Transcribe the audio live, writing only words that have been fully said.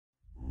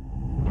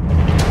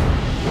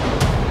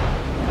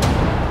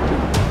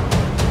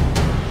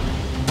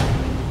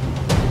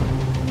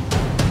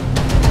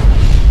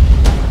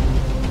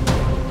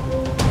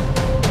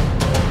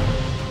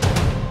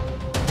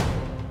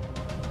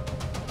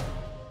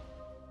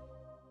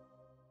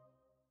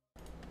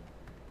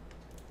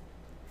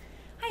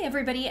Hi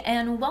everybody,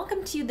 and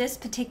welcome to this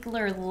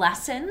particular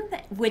lesson,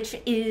 which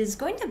is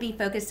going to be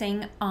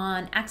focusing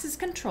on access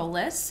control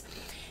lists.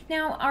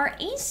 Now, our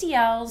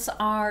ACLs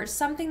are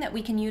something that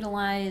we can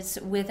utilize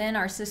within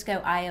our Cisco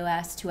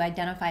IOS to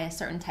identify a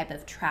certain type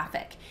of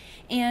traffic.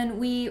 And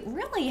we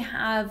really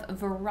have a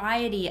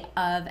variety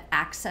of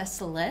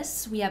access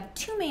lists. We have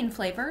two main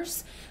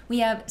flavors. We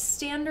have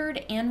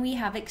standard and we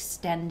have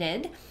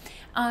extended.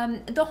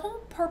 The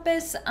whole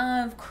purpose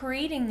of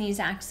creating these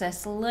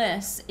access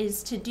lists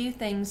is to do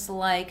things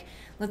like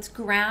let's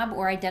grab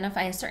or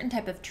identify a certain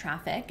type of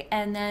traffic,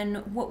 and then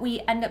what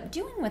we end up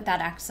doing with that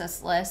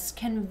access list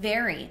can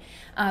vary.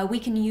 We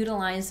can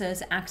utilize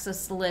those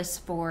access lists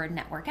for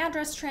network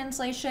address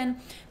translation.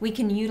 We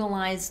can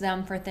utilize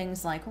them for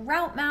things like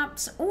route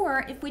maps,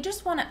 or if we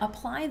just want to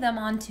apply them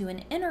onto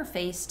an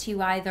interface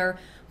to either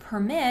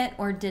permit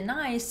or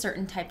deny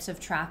certain types of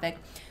traffic,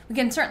 we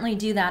can certainly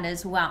do that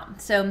as well.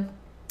 So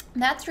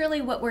that's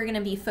really what we're going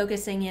to be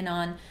focusing in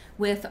on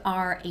with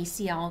our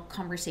ACL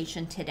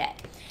conversation today.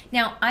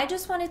 Now, I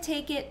just want to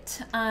take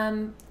it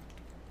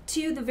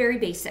to the very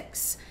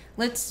basics.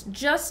 Let's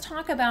just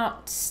talk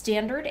about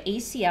standard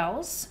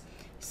ACLs.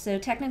 So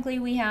technically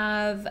we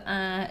have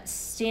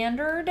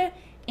standard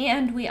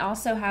and we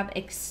also have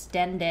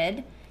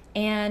extended.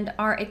 And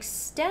our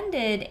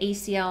extended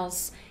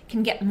ACLs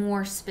can get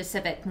more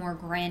specific, more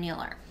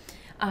granular.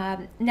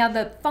 Now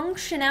the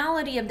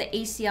functionality of the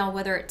ACL,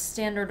 whether it's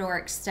standard or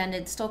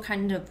extended, still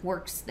kind of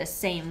works the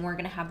same. We're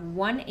going to have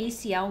one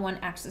ACL, one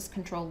access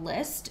control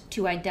list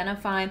to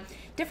identify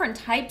different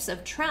types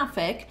of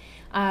traffic.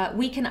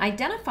 We can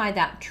identify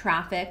that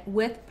traffic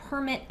with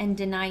permit and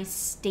deny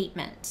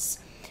statements.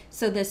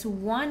 So this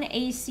one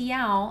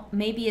ACL,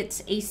 maybe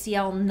it's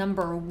ACL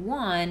number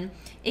 1,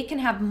 it can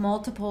have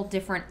multiple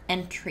different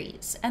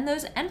entries, and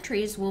those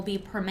entries will be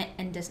permit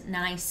and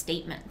deny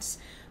statements.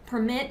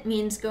 Permit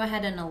means go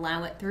ahead and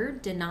allow it through.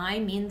 Deny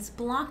means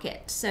block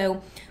it.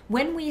 So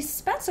when we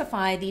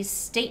specify these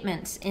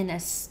statements in a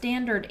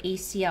standard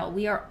ACL,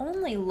 we are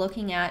only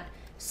looking at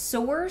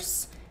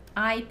source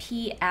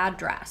IP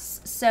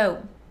address.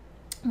 So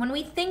when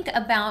we think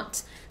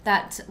about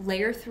that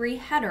layer 3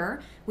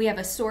 header, we have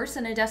a source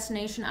and a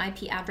destination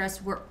IP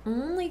address. We're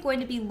only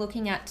going to be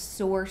looking at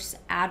source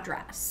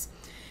address.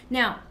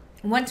 Now,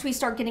 once we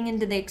start getting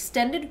into the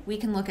extended, we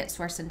can look at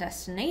source and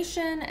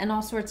destination and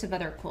all sorts of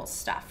other cool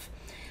stuff.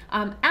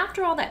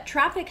 After all that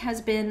traffic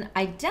has been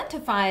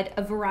identified,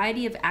 a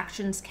variety of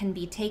actions can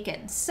be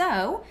taken.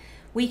 So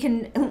we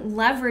can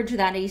leverage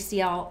that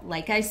ACL,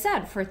 like I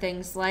said, for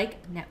things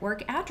like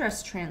network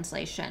address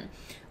translation,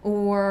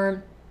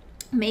 or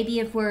maybe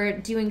if we're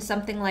doing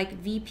something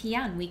like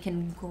VPN, we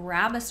can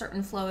grab a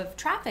certain flow of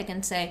traffic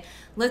and say,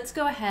 let's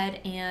go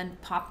ahead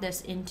and pop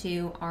this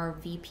into our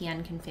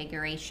VPN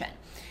configuration.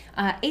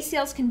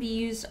 ACLs can be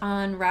used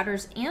on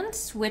routers and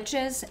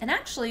switches, and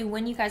actually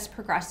when you guys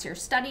progress your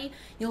study,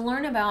 you'll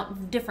learn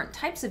about different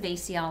types of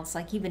ACLs,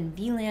 like even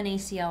VLAN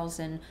ACLs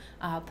and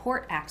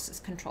port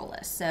access control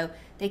lists, so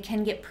they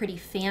can get pretty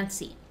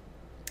fancy.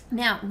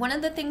 Now, one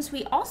of the things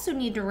we also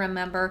need to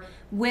remember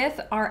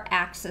with our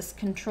access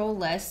control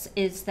lists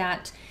is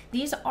that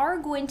these are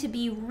going to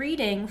be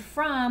reading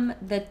from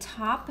the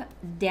top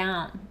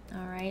down,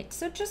 all right?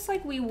 So just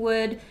like we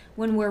would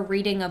when we're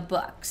reading a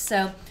book.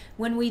 So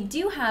when we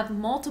do have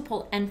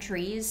multiple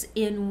entries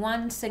in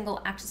one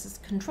single access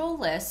control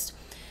list,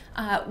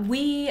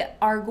 we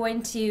are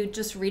going to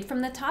just read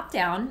from the top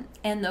down,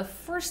 and the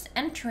first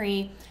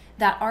entry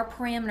that our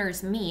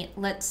parameters meet,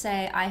 let's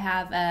say I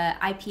have an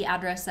IP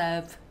address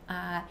of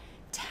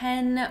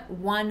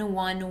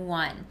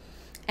 10.1.1.1,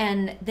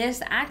 and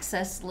this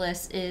access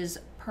list is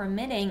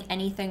permitting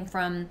anything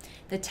from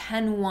the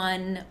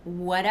 10.1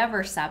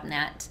 whatever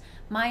subnet.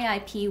 My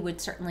IP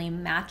would certainly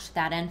match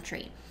that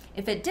entry.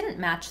 If it didn't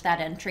match that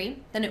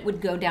entry, then it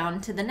would go down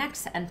to the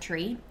next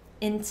entry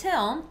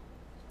until,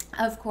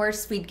 of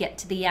course, we'd get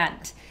to the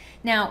end.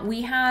 Now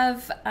we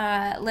have,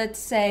 let's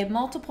say,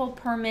 multiple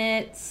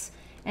permits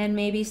and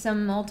maybe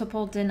some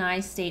multiple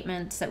deny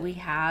statements that we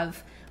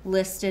have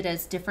listed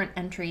as different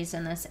entries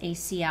in this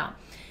ACL.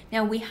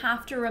 Now we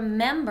have to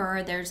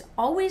remember there's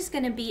always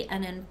going to be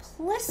an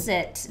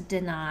implicit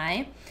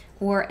deny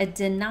or a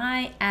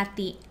deny at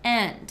the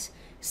end.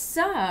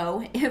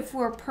 So if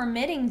we're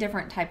permitting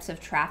different types of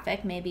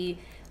traffic, maybe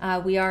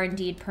we are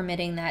indeed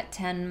permitting that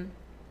 10.1.1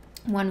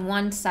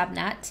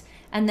 subnet,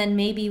 and then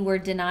maybe we're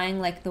denying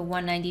like the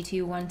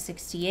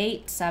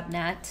 192.168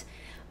 subnet,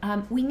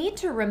 we need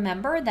to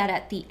remember that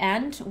at the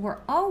end we're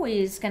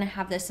always going to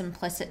have this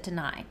implicit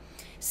deny.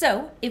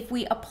 So if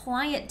we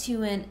apply it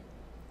to an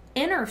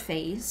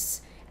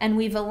interface and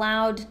we've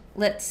allowed,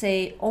 let's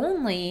say,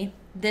 only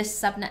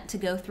this subnet to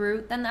go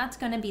through, then that's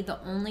going to be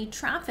the only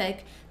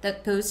traffic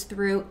that goes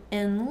through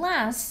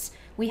unless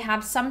we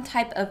have some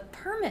type of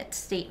permit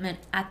statement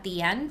at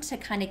the end to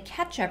kind of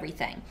catch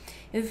everything.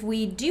 If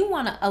we do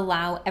want to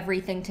allow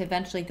everything to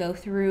eventually go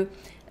through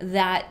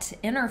that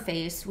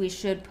interface, we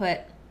should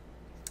put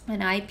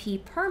an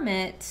IP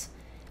permit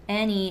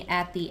any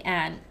at the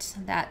end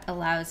that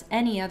allows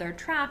any other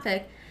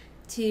traffic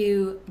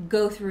to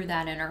go through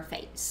that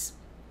interface.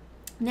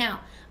 Now,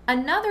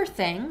 another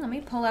thing, let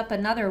me pull up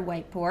another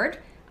whiteboard.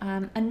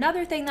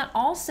 Another thing that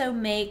also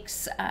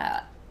makes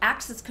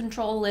access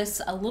control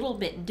lists a little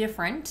bit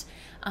different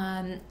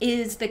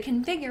is the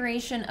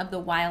configuration of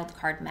the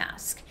wildcard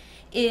mask.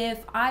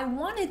 If I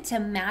wanted to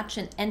match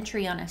an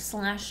entry on a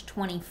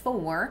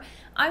 /24,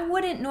 I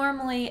wouldn't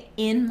normally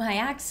in my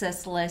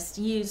access list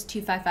use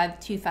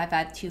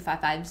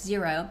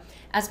 255.255.255.0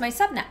 as my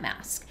subnet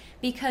mask,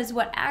 because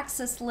what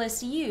access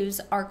lists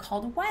use are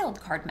called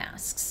wildcard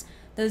masks.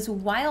 Those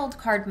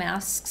wildcard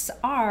masks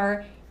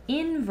are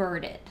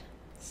inverted.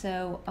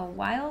 So a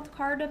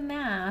wildcard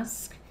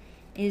mask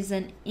is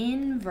an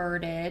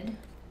inverted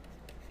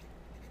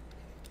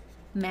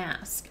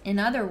mask. In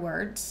other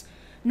words,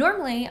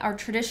 normally our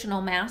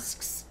traditional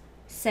masks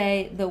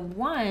say the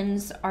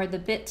ones are the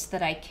bits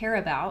that I care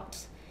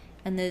about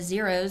and the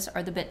zeros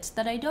are the bits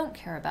that I don't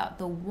care about.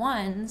 The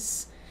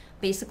ones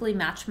basically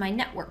match my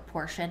network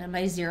portion and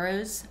my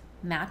zeros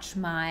match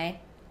my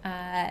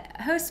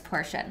host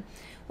portion.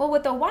 Well,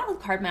 with the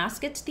wildcard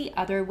mask, it's the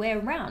other way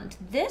around.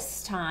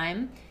 This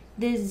time,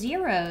 the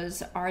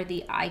zeros are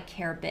the I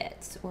care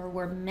bits, or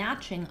we're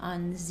matching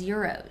on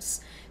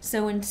zeros.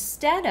 So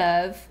instead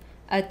of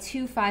a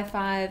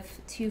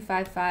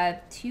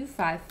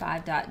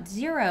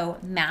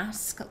 255.255.255.0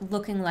 mask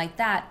looking like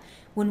that,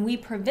 when we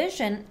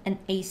provision an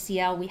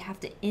ACL, we have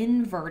to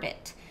invert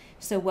it.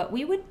 So what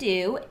we would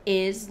do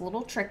is, a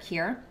little trick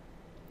here,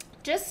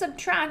 just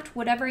subtract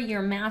whatever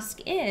your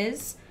mask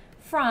is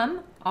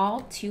from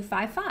all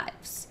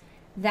 255s.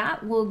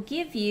 That will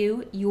give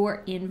you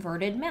your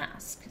inverted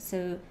mask.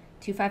 So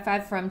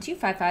 255 from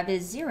 255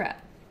 is 0.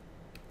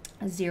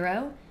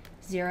 0,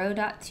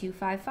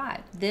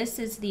 0.255. This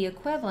is the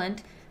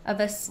equivalent of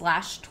a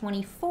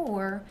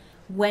 /24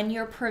 when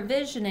you're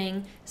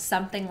provisioning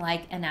something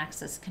like an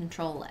access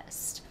control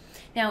list.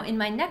 Now, in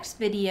my next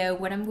video,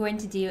 what I'm going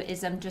to do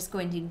is I'm just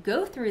going to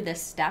go through the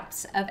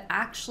steps of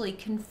actually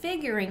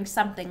configuring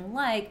something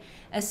like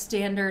a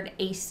standard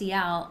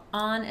ACL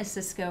on a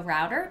Cisco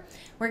router.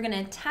 We're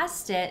going to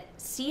test it,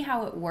 see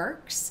how it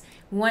works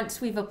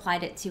once we've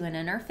applied it to an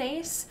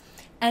interface,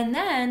 and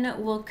then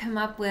we'll come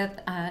up with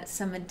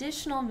some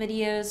additional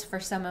videos for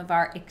some of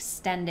our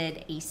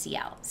extended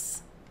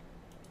ACLs.